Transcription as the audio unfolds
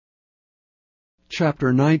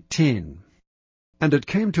Chapter 19. And it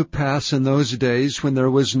came to pass in those days, when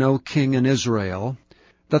there was no king in Israel,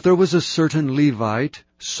 that there was a certain Levite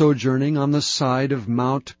sojourning on the side of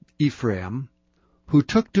Mount Ephraim, who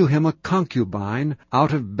took to him a concubine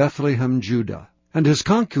out of Bethlehem, Judah. And his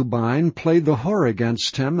concubine played the whore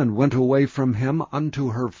against him, and went away from him unto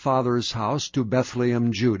her father's house to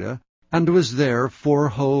Bethlehem, Judah, and was there 4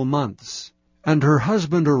 whole months. And her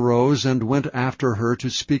husband arose, and went after her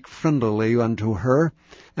to speak friendlily unto her,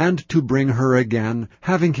 and to bring her again,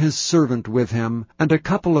 having his servant with him, and a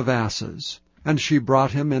couple of asses. And she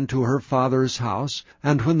brought him into her father's house,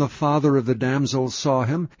 and when the father of the damsel saw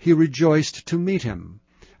him, he rejoiced to meet him.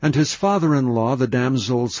 And his father-in-law, the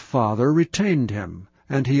damsel's father, retained him,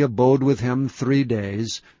 and he abode with him 3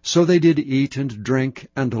 days. So they did eat and drink,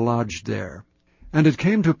 and lodged there. And it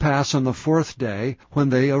came to pass on the 4th day, when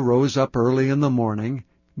they arose up early in the morning,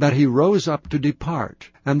 that he rose up to depart.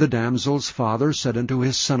 And the damsel's father said unto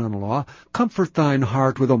his son-in-law, Comfort thine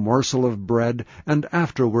heart with a morsel of bread, and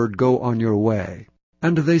afterward go on your way.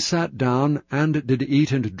 And they sat down, and did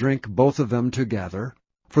eat and drink both of them together.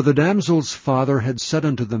 For the damsel's father had said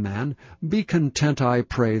unto the man, Be content, I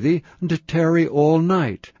pray thee, and tarry all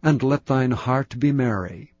night, and let thine heart be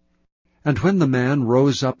merry. And when the man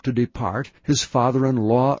rose up to depart, his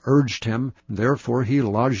father-in-law urged him, therefore he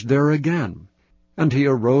lodged there again. And he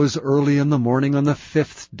arose early in the morning on the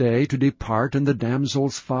 5th day to depart, and the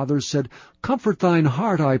damsel's father said, Comfort thine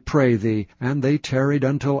heart, I pray thee. And they tarried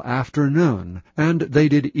until afternoon, and they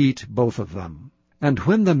did eat both of them. And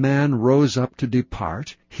when the man rose up to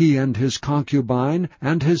depart, he and his concubine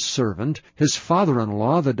and his servant, his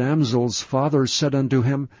father-in-law, the damsel's father, said unto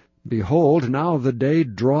him, Behold, now the day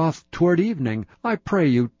draweth toward evening. I pray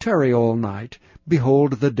you, tarry all night.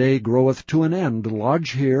 Behold, the day groweth to an end.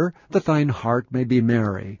 Lodge here, that thine heart may be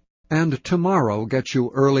merry. And tomorrow get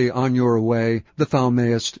you early on your way, that thou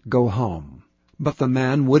mayest go home. But the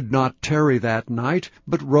man would not tarry that night,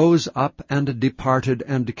 but rose up and departed,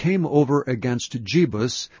 and came over against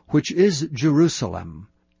Jebus, which is Jerusalem.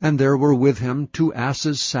 And there were with him 2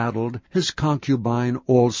 asses saddled. His concubine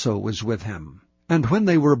also was with him. And when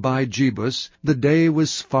they were by Jebus, the day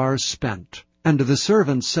was far spent. And the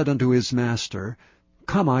servant said unto his master,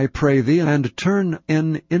 Come, I pray thee, and turn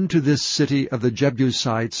into this city of the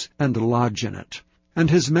Jebusites, and lodge in it. And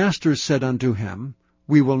his master said unto him,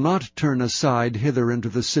 We will not turn aside hither into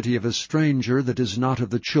the city of a stranger that is not of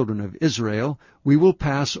the children of Israel. We will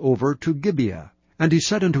pass over to Gibeah. And he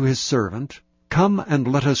said unto his servant, Come, and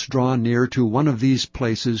let us draw near to one of these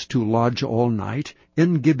places to lodge all night,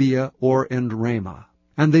 in Gibeah or in Ramah.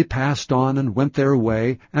 And they passed on and went their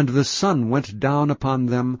way, and the sun went down upon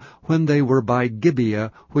them when they were by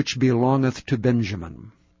Gibeah, which belongeth to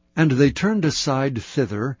Benjamin. And they turned aside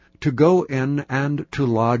thither, to go in and to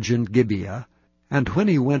lodge in Gibeah. And when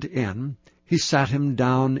he went in, he sat him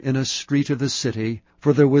down in a street of the city,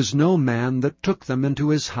 for there was no man that took them into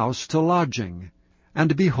his house to lodging.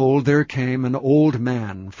 And behold, there came an old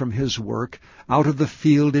man from his work out of the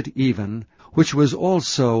field at even, which was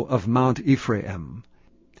also of Mount Ephraim.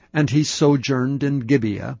 And he sojourned in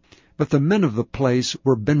Gibeah, but the men of the place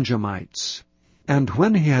were Benjamites. And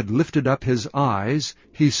when he had lifted up his eyes,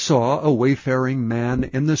 he saw a wayfaring man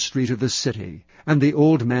in the street of the city. And the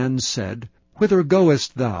old man said, Whither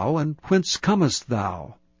goest thou, and whence comest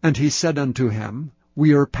thou? And he said unto him,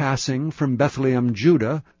 We are passing from Bethlehem,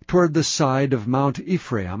 Judah, toward the side of Mount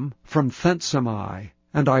Ephraim. From thence am I.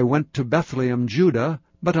 And I went to Bethlehem, Judah,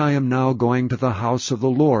 but I am now going to the house of the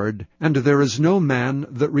Lord, and there is no man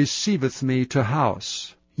that receiveth me to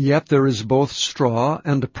house. Yet there is both straw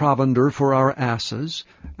and provender for our asses,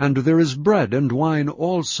 and there is bread and wine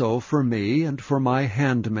also for me, and for my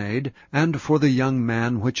handmaid, and for the young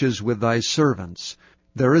man which is with thy servants.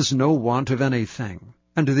 There is no want of anything.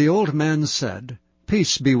 And the old man said,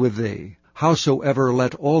 Peace be with thee. Howsoever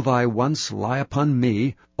let all thy wants lie upon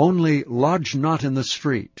me, only lodge not in the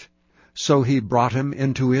street. So he brought him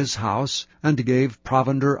into his house, and gave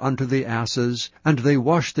provender unto the asses, and they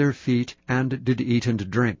washed their feet, and did eat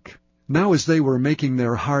and drink. Now as they were making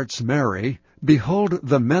their hearts merry, behold,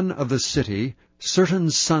 the men of the city, certain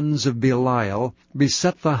sons of Belial,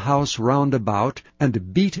 beset the house round about,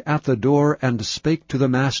 and beat at the door, and spake to the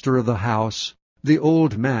master of the house, the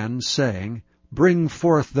old man, saying, Bring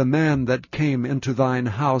forth the man that came into thine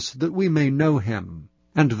house, that we may know him.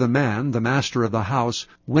 And the man, the master of the house,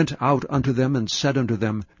 went out unto them, and said unto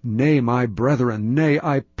them, Nay, my brethren, nay,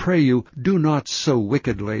 I pray you, do not so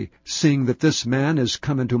wickedly. Seeing that this man is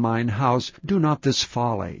come into mine house, do not this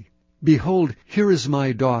folly. Behold, here is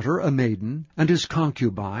my daughter, a maiden, and his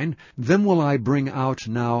concubine. Them will I bring out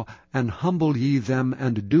now, and humble ye them,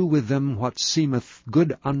 and do with them what seemeth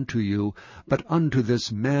good unto you. But unto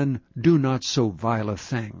this man do not so vile a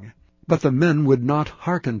thing. But the men would not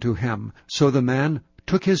hearken to him. So the man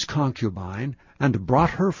took his concubine, and brought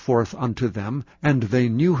her forth unto them, and they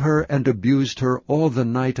knew her, and abused her all the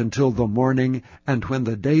night until the morning, and when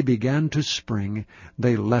the day began to spring,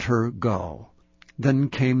 they let her go. Then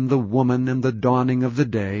came the woman in the dawning of the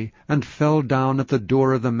day, and fell down at the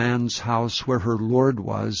door of the man's house where her lord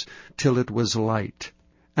was, till it was light.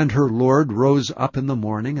 And her lord rose up in the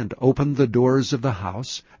morning, and opened the doors of the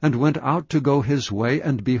house, and went out to go his way,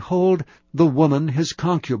 and behold, the woman his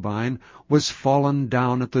concubine was fallen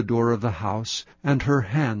down at the door of the house, and her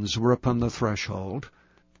hands were upon the threshold.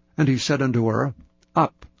 And he said unto her,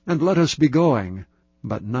 Up, and let us be going.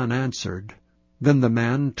 But none answered. Then the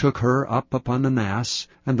man took her up upon an ass,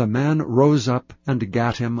 and the man rose up and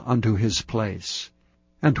gat him unto his place.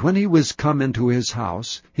 And when he was come into his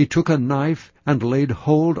house, he took a knife, and laid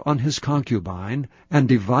hold on his concubine, and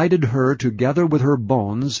divided her together with her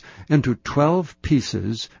bones into 12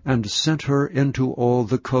 pieces, and sent her into all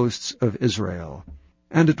the coasts of Israel.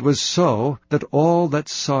 And it was so, that all that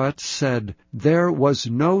saw it said, There was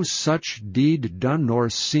no such deed done nor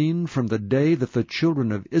seen from the day that the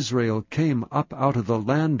children of Israel came up out of the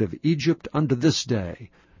land of Egypt unto this day.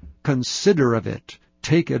 Consider of it,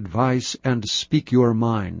 take advice, and speak your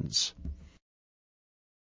minds.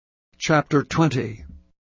 Chapter 20.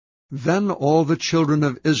 Then all the children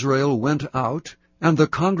of Israel went out, and the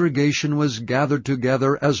congregation was gathered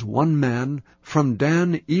together as one man, from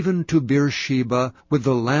Dan even to Beersheba, with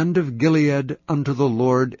the land of Gilead, unto the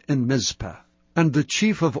Lord in Mizpah. And the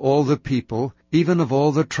chief of all the people, even of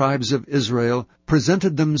all the tribes of Israel,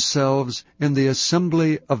 presented themselves in the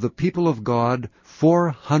assembly of the people of God,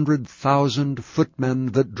 400,000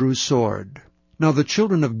 footmen that drew sword. Now the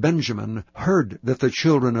children of Benjamin heard that the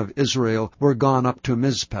children of Israel were gone up to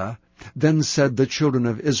Mizpah. Then said the children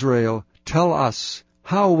of Israel, Tell us,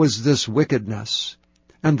 how was this wickedness?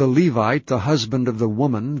 And the Levite, the husband of the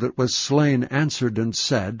woman that was slain, answered and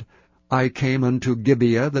said, I came unto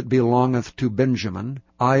Gibeah that belongeth to Benjamin,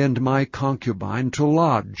 I and my concubine, to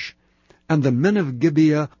lodge. And the men of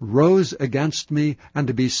Gibeah rose against me,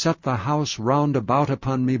 and beset the house round about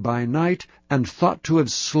upon me by night, and thought to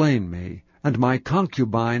have slain me. And my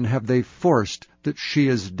concubine have they forced, that she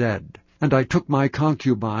is dead. And I took my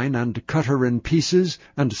concubine, and cut her in pieces,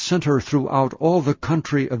 and sent her throughout all the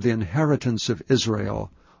country of the inheritance of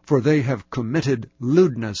Israel. For they have committed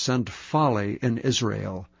lewdness and folly in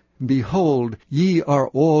Israel. Behold, ye are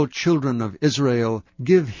all children of Israel,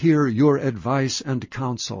 give here your advice and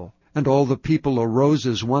counsel. And all the people arose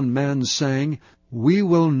as one man, saying, We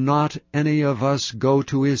will not any of us go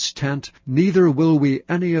to his tent, neither will we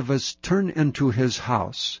any of us turn into his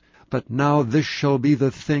house. But now this shall be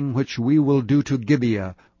the thing which we will do to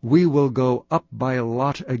Gibeah. We will go up by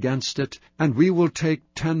lot against it, and we will take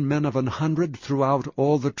 10 men of 100 throughout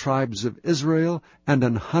all the tribes of Israel, and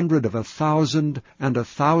 100 of 1,000, and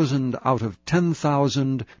 1,000 out of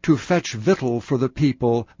 10,000, to fetch victual for the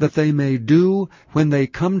people, that they may do, when they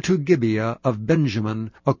come to Gibeah of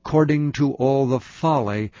Benjamin, according to all the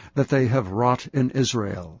folly that they have wrought in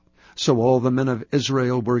Israel. So all the men of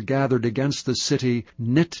Israel were gathered against the city,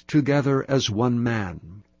 knit together as one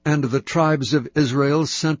man. And the tribes of Israel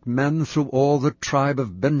sent men through all the tribe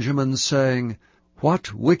of Benjamin, saying,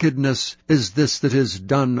 What wickedness is this that is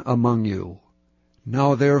done among you?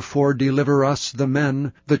 Now therefore deliver us the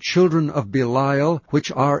men, the children of Belial, which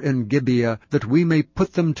are in Gibeah, that we may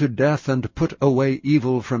put them to death, and put away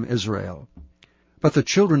evil from Israel. But the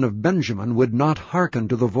children of Benjamin would not hearken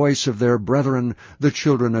to the voice of their brethren, the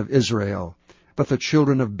children of Israel. But the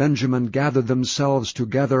children of Benjamin gathered themselves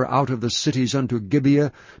together out of the cities unto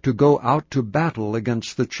Gibeah, to go out to battle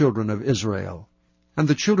against the children of Israel. And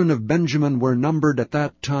the children of Benjamin were numbered at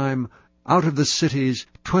that time, out of the cities,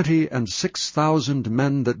 26,000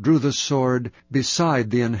 men that drew the sword,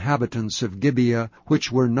 beside the inhabitants of Gibeah,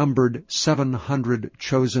 which were numbered 700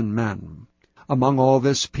 chosen men. Among all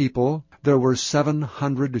this people there were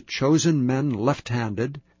 700 chosen men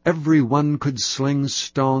left-handed. Every one could sling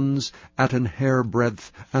stones at an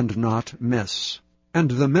hairbreadth, and not miss.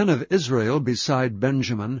 And the men of Israel beside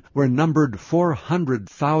Benjamin were numbered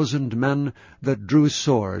 400,000 men that drew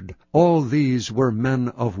sword. All these were men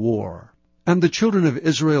of war. And the children of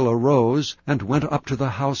Israel arose, and went up to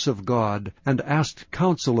the house of God, and asked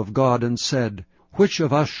counsel of God, and said, Which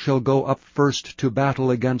of us shall go up first to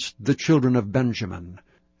battle against the children of Benjamin?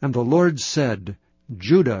 And the Lord said,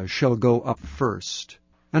 Judah shall go up first.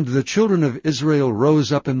 And the children of Israel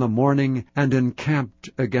rose up in the morning, and encamped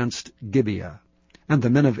against Gibeah. And the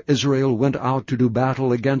men of Israel went out to do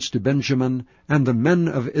battle against Benjamin, and the men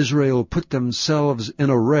of Israel put themselves in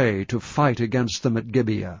array to fight against them at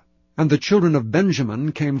Gibeah. And the children of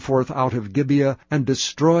Benjamin came forth out of Gibeah, and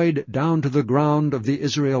destroyed down to the ground of the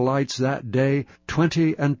Israelites that day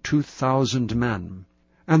 22,000 men.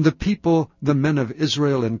 And the people, the men of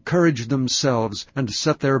Israel, encouraged themselves, and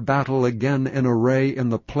set their battle again in array in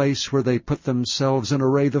the place where they put themselves in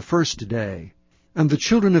array the first day. And the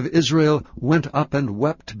children of Israel went up and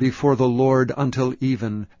wept before the Lord until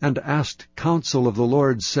even, and asked counsel of the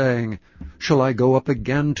Lord, saying, Shall I go up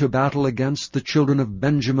again to battle against the children of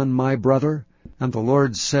Benjamin my brother? And the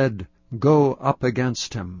Lord said, Go up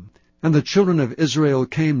against him. And the children of Israel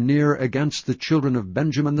came near against the children of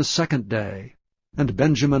Benjamin the second day. And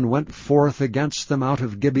Benjamin went forth against them out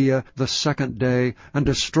of Gibeah the second day, and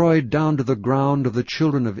destroyed down to the ground of the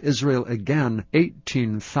children of Israel again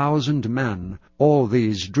 18,000 men. All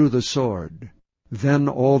these drew the sword. Then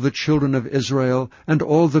all the children of Israel and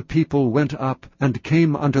all the people went up, and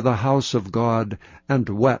came unto the house of God, and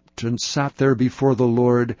wept, and sat there before the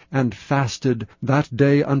Lord, and fasted that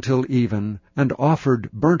day until even, and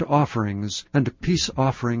offered burnt offerings and peace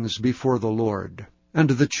offerings before the Lord. And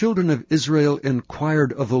the children of Israel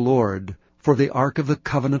inquired of the Lord, for the ark of the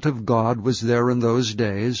covenant of God was there in those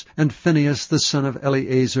days, and Phinehas the son of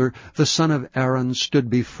Eleazar, the son of Aaron, stood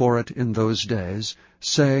before it in those days,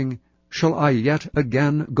 saying, Shall I yet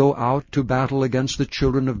again go out to battle against the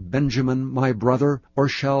children of Benjamin my brother, or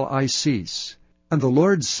shall I cease? And the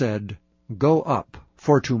Lord said, Go up,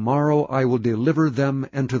 for tomorrow I will deliver them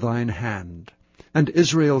into thine hand. And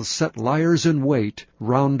Israel set liers in wait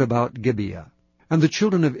round about Gibeah. And the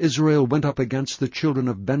children of Israel went up against the children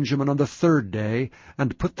of Benjamin on the third day,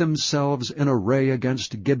 and put themselves in array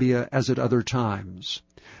against Gibeah as at other times.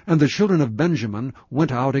 And the children of Benjamin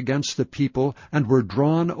went out against the people, and were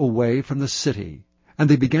drawn away from the city. And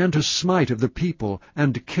they began to smite of the people,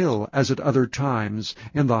 and kill as at other times,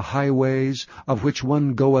 in the highways, of which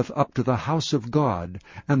one goeth up to the house of God,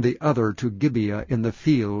 and the other to Gibeah in the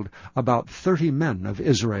field, about 30 men of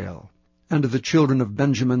Israel. And the children of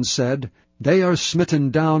Benjamin said, They are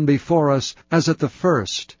smitten down before us as at the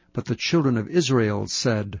first. But the children of Israel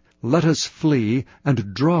said, Let us flee,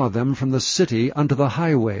 and draw them from the city unto the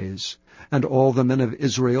highways. And all the men of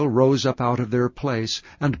Israel rose up out of their place,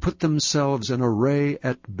 and put themselves in array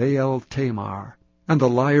at Baal Tamar. And the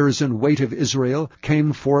liers in wait of Israel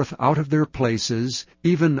came forth out of their places,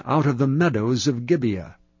 even out of the meadows of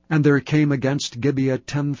Gibeah. And there came against Gibeah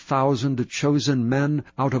 10,000 chosen men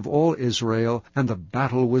out of all Israel, and the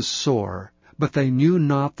battle was sore. But they knew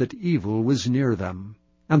not that evil was near them.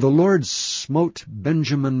 And the Lord smote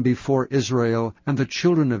Benjamin before Israel, and the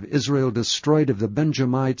children of Israel destroyed of the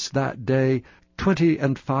Benjamites that day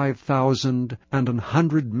 25,000 and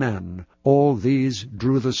 100 men. All these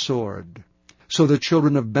drew the sword. So the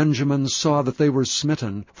children of Benjamin saw that they were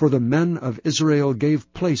smitten, for the men of Israel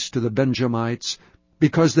gave place to the Benjamites,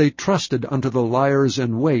 because they trusted unto the liers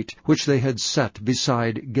in wait, which they had set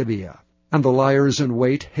beside Gibeah. And the liers in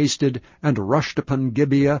wait hasted, and rushed upon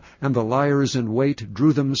Gibeah, and the liers in wait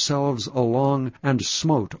drew themselves along, and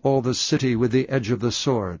smote all the city with the edge of the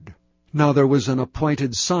sword. Now there was an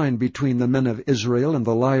appointed sign between the men of Israel and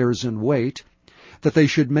the liers in wait, that they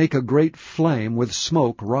should make a great flame with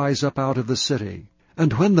smoke rise up out of the city.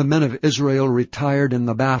 And when the men of Israel retired in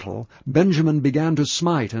the battle, Benjamin began to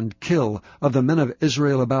smite and kill of the men of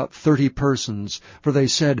Israel about 30 persons, for they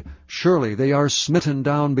said, Surely they are smitten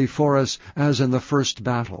down before us, as in the first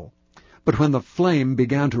battle. But when the flame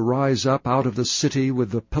began to rise up out of the city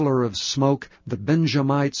with the pillar of smoke, the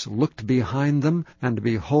Benjamites looked behind them, and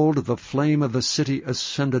behold, the flame of the city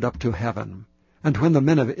ascended up to heaven. And when the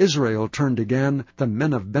men of Israel turned again, the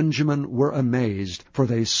men of Benjamin were amazed, for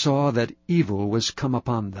they saw that evil was come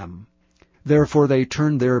upon them. Therefore they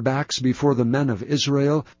turned their backs before the men of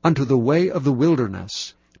Israel unto the way of the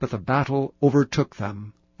wilderness. But the battle overtook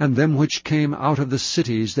them, and them which came out of the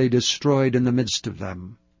cities they destroyed in the midst of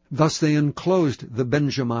them. Thus they enclosed the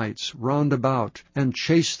Benjamites round about, and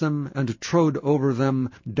chased them, and trode over them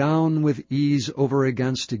down with ease over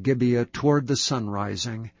against Gibeah toward the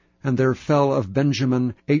sunrising. And there fell of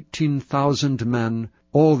Benjamin 18,000 men.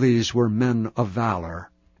 All these were men of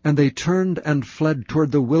valor. And they turned and fled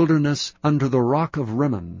toward the wilderness unto the rock of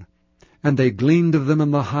Rimmon. And they gleaned of them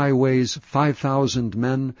in the highways 5,000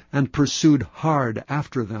 men, and pursued hard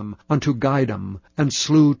after them unto Gidom, and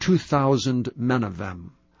slew 2,000 men of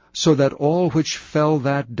them. So that all which fell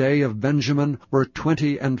that day of Benjamin were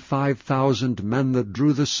 25,000 men that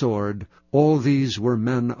drew the sword. All these were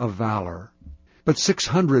men of valor. But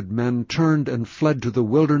 600 men turned and fled to the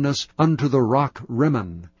wilderness unto the rock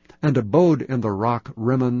Rimmon, and abode in the rock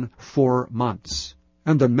Rimmon 4 months.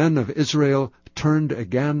 And the men of Israel turned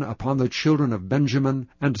again upon the children of Benjamin,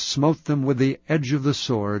 and smote them with the edge of the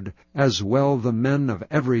sword, as well the men of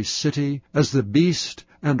every city, as the beast,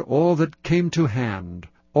 and all that came to hand.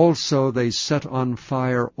 Also they set on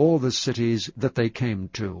fire all the cities that they came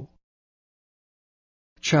to.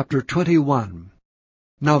 Chapter 21.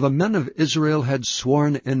 Now the men of Israel had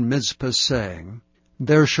sworn in Mizpah, saying,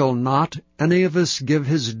 There shall not any of us give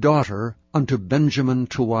his daughter unto Benjamin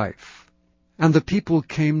to wife. And the people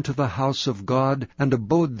came to the house of God, and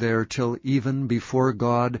abode there till even before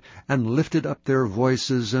God, and lifted up their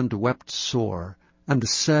voices, and wept sore, and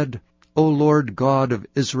said, O Lord God of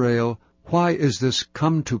Israel, why is this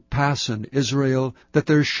come to pass in Israel, that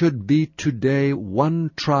there should be today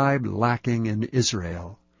one tribe lacking in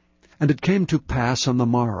Israel? And it came to pass on the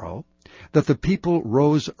morrow, that the people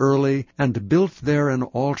rose early, and built there an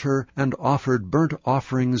altar, and offered burnt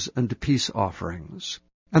offerings and peace offerings.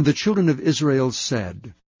 And the children of Israel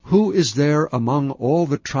said, Who is there among all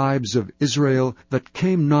the tribes of Israel that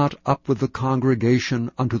came not up with the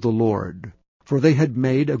congregation unto the Lord? For they had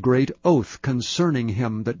made a great oath concerning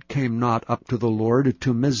him that came not up to the Lord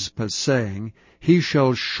to Mizpah, saying, He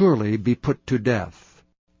shall surely be put to death.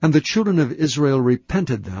 And the children of Israel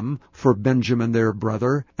repented them for Benjamin their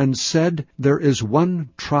brother, and said, There is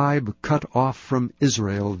one tribe cut off from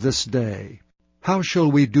Israel this day. How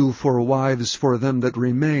shall we do for wives for them that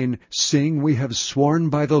remain, seeing we have sworn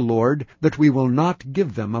by the Lord that we will not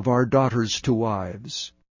give them of our daughters to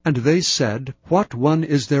wives? And they said, What one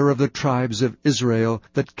is there of the tribes of Israel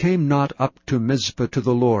that came not up to Mizpah to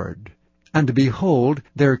the Lord? And behold,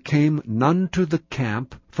 there came none to the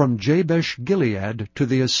camp from Jabesh-Gilead to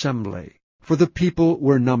the assembly. For the people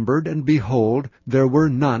were numbered, and behold, there were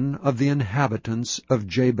none of the inhabitants of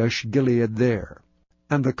Jabesh-Gilead there.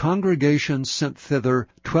 And the congregation sent thither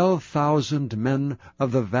 12,000 men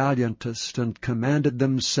of the valiantest, and commanded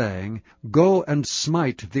them, saying, Go and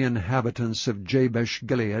smite the inhabitants of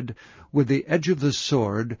Jabesh-Gilead with the edge of the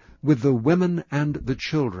sword, with the women and the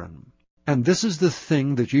children. And this is the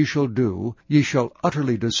thing that ye shall do, ye shall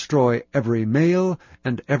utterly destroy every male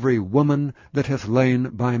and every woman that hath lain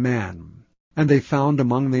by man. And they found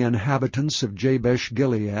among the inhabitants of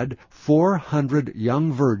Jabesh-Gilead 400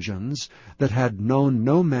 young virgins that had known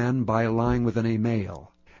no man by lying with any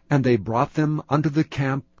male. And they brought them unto the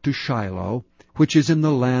camp to Shiloh, which is in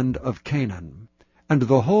the land of Canaan. And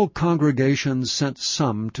the whole congregation sent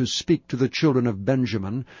some to speak to the children of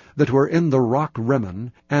Benjamin that were in the rock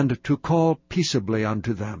Rimmon, and to call peaceably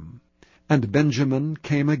unto them. And Benjamin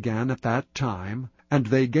came again at that time, and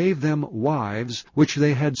they gave them wives which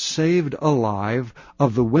they had saved alive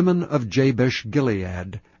of the women of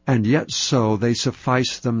Jabesh-Gilead, and yet so they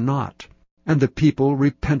sufficed them not. And the people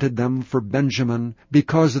repented them for Benjamin,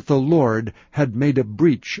 because that the Lord had made a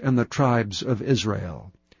breach in the tribes of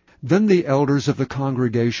Israel. Then the elders of the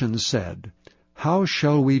congregation said, How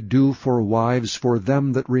shall we do for wives for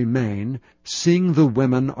them that remain, seeing the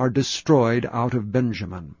women are destroyed out of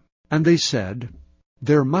Benjamin? And they said,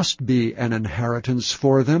 There must be an inheritance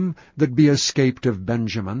for them that be escaped of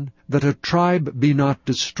Benjamin, that a tribe be not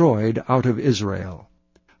destroyed out of Israel.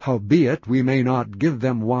 Howbeit we may not give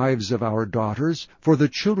them wives of our daughters, for the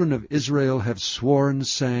children of Israel have sworn,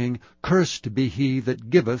 saying, Cursed be he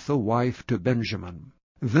that giveth a wife to Benjamin.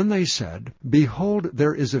 Then they said, Behold,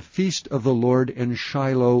 there is a feast of the Lord in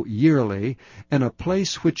Shiloh yearly, in a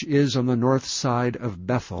place which is on the north side of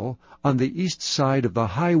Bethel, on the east side of the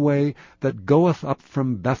highway that goeth up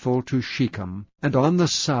from Bethel to Shechem, and on the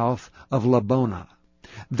south of Labonah.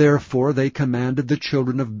 Therefore they commanded the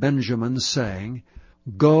children of Benjamin, saying,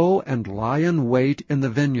 Go and lie in wait in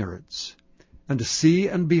the vineyards. And see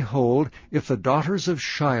and behold, if the daughters of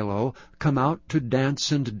Shiloh come out to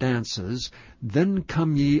dance in dances, then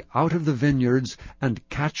come ye out of the vineyards, and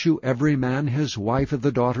catch you every man his wife of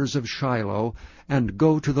the daughters of Shiloh, and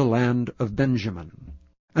go to the land of Benjamin.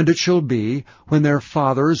 And it shall be, when their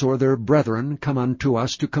fathers or their brethren come unto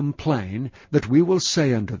us to complain, that we will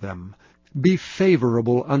say unto them, Be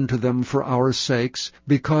favorable unto them for our sakes,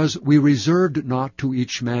 because we reserved not to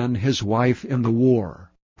each man his wife in the war.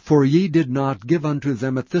 For ye did not give unto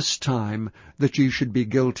them at this time, that ye should be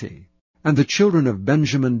guilty. And the children of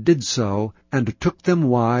Benjamin did so, and took them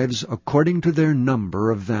wives according to their number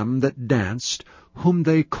of them that danced, whom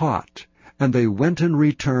they caught. And they went and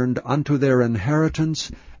returned unto their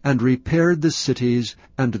inheritance, and repaired the cities,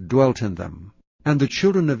 and dwelt in them. And the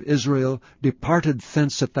children of Israel departed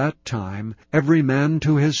thence at that time, every man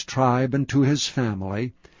to his tribe and to his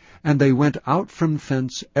family, and they went out from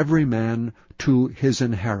thence every man to his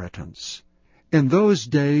inheritance. In those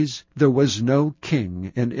days there was no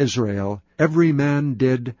king in Israel. Every man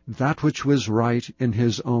did that which was right in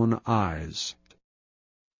his own eyes.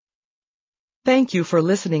 Thank you for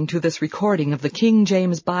listening to this recording of the King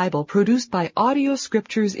James Bible produced by Audio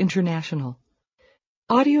Scriptures International.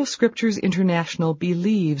 Audio Scriptures International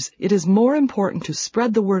believes it is more important to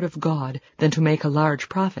spread the Word of God than to make a large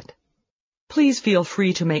profit. Please feel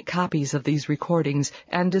free to make copies of these recordings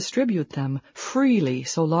and distribute them freely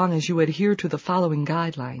so long as you adhere to the following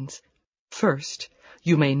guidelines. First,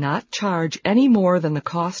 you may not charge any more than the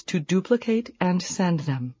cost to duplicate and send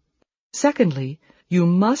them. Secondly, you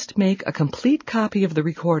must make a complete copy of the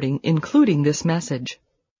recording, including this message.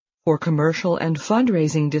 For commercial and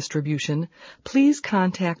fundraising distribution, please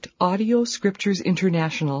contact Audio Scriptures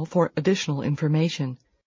International for additional information.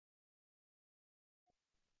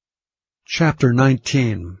 Chapter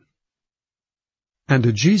 19.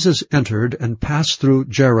 And Jesus entered and passed through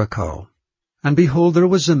Jericho. And behold, there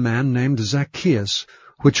was a man named Zacchaeus,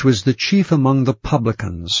 which was the chief among the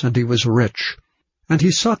publicans, and he was rich. And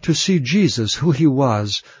he sought to see Jesus, who he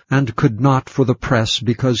was, and could not for the press,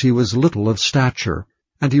 because he was little of stature.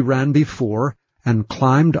 And he ran before, and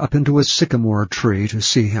climbed up into a sycamore tree to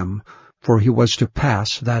see him, for he was to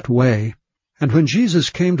pass that way. And when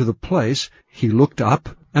Jesus came to the place, he looked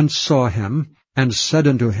up, and saw him, and said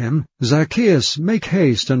unto him, Zacchaeus, make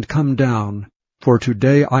haste, and come down, for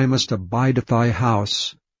today I must abide at thy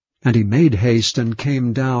house. And he made haste, and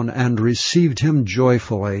came down, and received him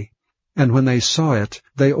joyfully. And when they saw it,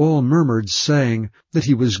 they all murmured, saying, that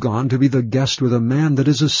he was gone to be the guest with a man that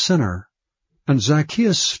is a sinner. And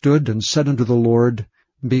Zacchaeus stood and said unto the Lord,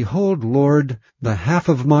 Behold, Lord, the half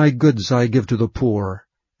of my goods I give to the poor.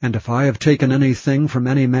 And if I have taken anything from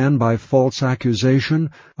any man by false accusation,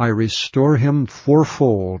 I restore him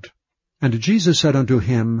fourfold. And Jesus said unto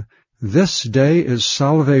him, This day is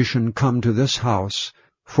salvation come to this house,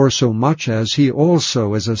 forsomuch as he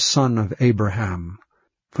also is a son of Abraham.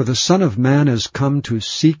 For the Son of Man is come to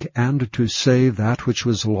seek and to save that which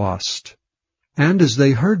was lost. And as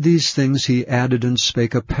they heard these things, he added and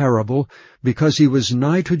spake a parable, because he was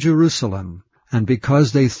nigh to Jerusalem, and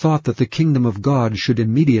because they thought that the kingdom of God should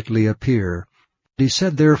immediately appear. He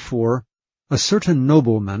said therefore, A certain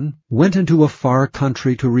nobleman went into a far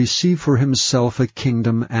country to receive for himself a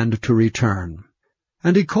kingdom and to return.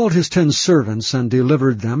 And he called his 10 servants, and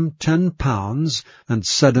delivered them 10 pounds, and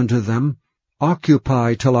said unto them,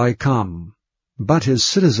 Occupy till I come. But his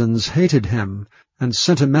citizens hated him, and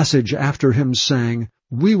sent a message after him, saying,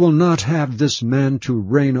 We will not have this man to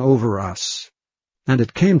reign over us. And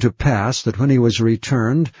it came to pass that when he was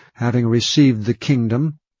returned, having received the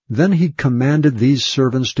kingdom, then he commanded these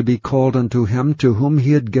servants to be called unto him, to whom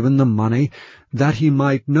he had given the money, that he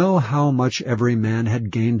might know how much every man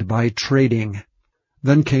had gained by trading.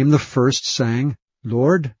 Then came the first, saying,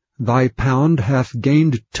 Lord, thy pound hath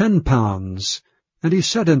gained 10 pounds. And he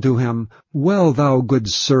said unto him, Well, thou good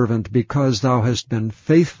servant, because thou hast been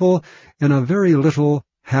faithful in a very little,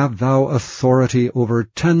 have thou authority over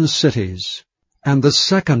 10 cities. And the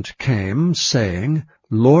second came, saying,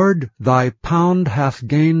 Lord, thy pound hath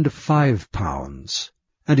gained 5 pounds.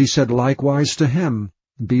 And he said likewise to him,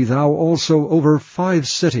 Be thou also over 5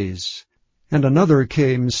 cities. And another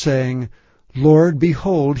came, saying, Lord,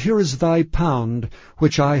 behold, here is thy pound,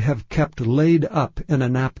 which I have kept laid up in a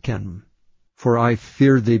napkin. For I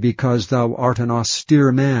feared thee, because thou art an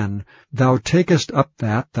austere man. Thou takest up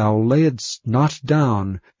that thou layedst not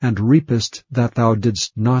down, and reapest that thou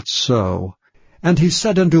didst not sow. And he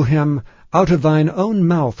said unto him, Out of thine own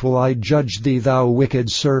mouth will I judge thee, thou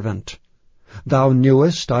wicked servant. Thou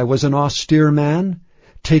knewest I was an austere man,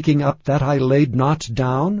 taking up that I laid not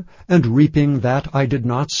down, and reaping that I did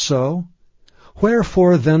not sow.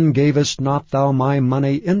 Wherefore then gavest not thou my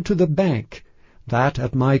money into the bank, that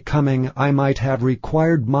at my coming I might have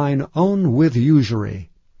required mine own with usury?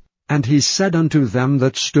 And he said unto them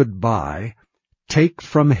that stood by, Take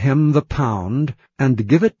from him the pound, and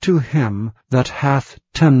give it to him that hath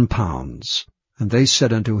 10 pounds. And they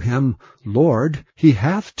said unto him, Lord, he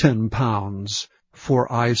hath 10 pounds.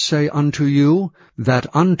 For I say unto you,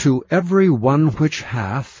 that unto every one which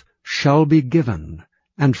hath shall be given,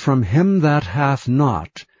 and from him that hath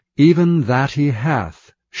not, even that he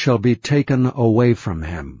hath, shall be taken away from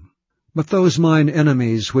him. But those mine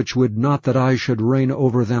enemies, which would not that I should reign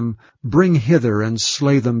over them, bring hither and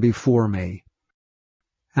slay them before me.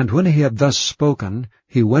 And when he had thus spoken,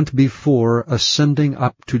 he went before, ascending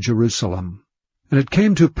up to Jerusalem. And it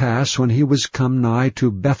came to pass, when he was come nigh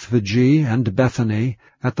to Bethphage and Bethany,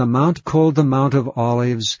 at the mount called the Mount of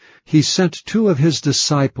Olives, he sent 2 of his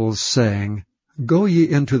disciples, saying, Go ye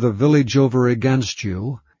into the village over against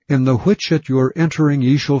you, in the which at your entering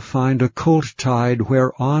ye shall find a colt tied,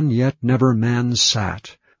 whereon yet never man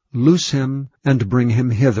sat. Loose him, and bring him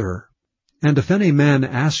hither. And if any man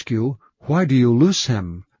ask you, Why do you loose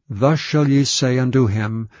him? Thus shall ye say unto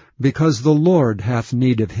him, Because the Lord hath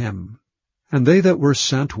need of him. And they that were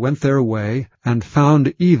sent went their way, and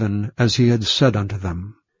found even as he had said unto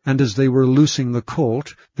them. And as they were loosing the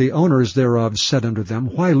colt, the owners thereof said unto them,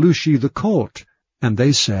 Why loose ye the colt? And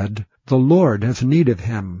they said, The Lord hath need of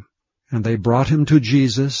him. And they brought him to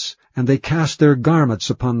Jesus, and they cast their garments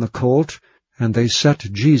upon the colt, and they set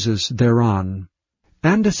Jesus thereon.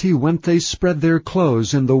 And as he went, they spread their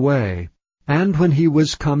clothes in the way. And when he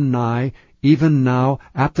was come nigh, even now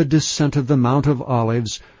at the descent of the Mount of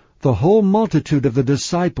Olives, the whole multitude of the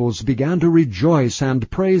disciples began to rejoice and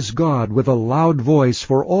praise God with a loud voice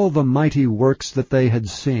for all the mighty works that they had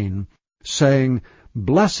seen, saying,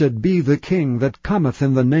 Blessed be the King that cometh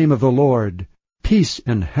in the name of the Lord, peace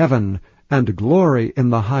in heaven, and glory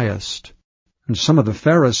in the highest. And some of the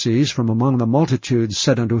Pharisees from among the multitude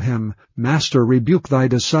said unto him, Master, rebuke thy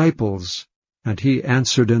disciples. And he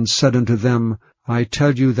answered and said unto them, I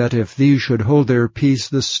tell you that if these should hold their peace,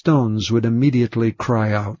 the stones would immediately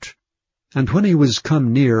cry out. And when he was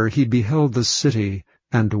come near, he beheld the city,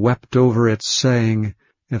 and wept over it, saying,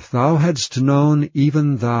 If thou hadst known,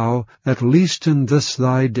 even thou, at least in this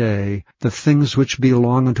thy day, the things which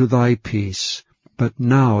belong unto thy peace, but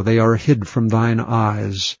now they are hid from thine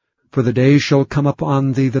eyes. For the day shall come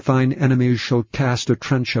upon thee that thine enemies shall cast a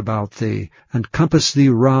trench about thee, and compass thee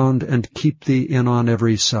round, and keep thee in on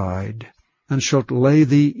every side, and shalt lay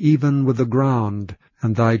thee even with the ground,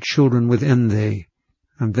 and thy children within thee.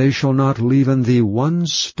 And they shall not leave in thee one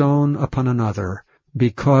stone upon another,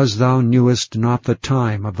 because thou knewest not the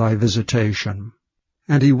time of thy visitation.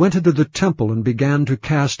 And he went into the temple, and began to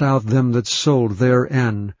cast out them that sold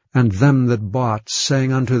therein, and them that bought,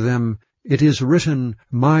 saying unto them, It is written,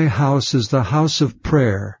 My house is the house of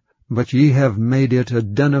prayer, but ye have made it a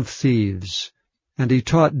den of thieves. And he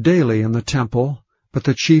taught daily in the temple, but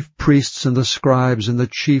the chief priests and the scribes and the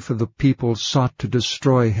chief of the people sought to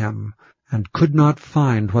destroy him, and could not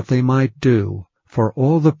find what they might do, for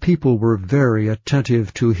all the people were very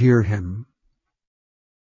attentive to hear him.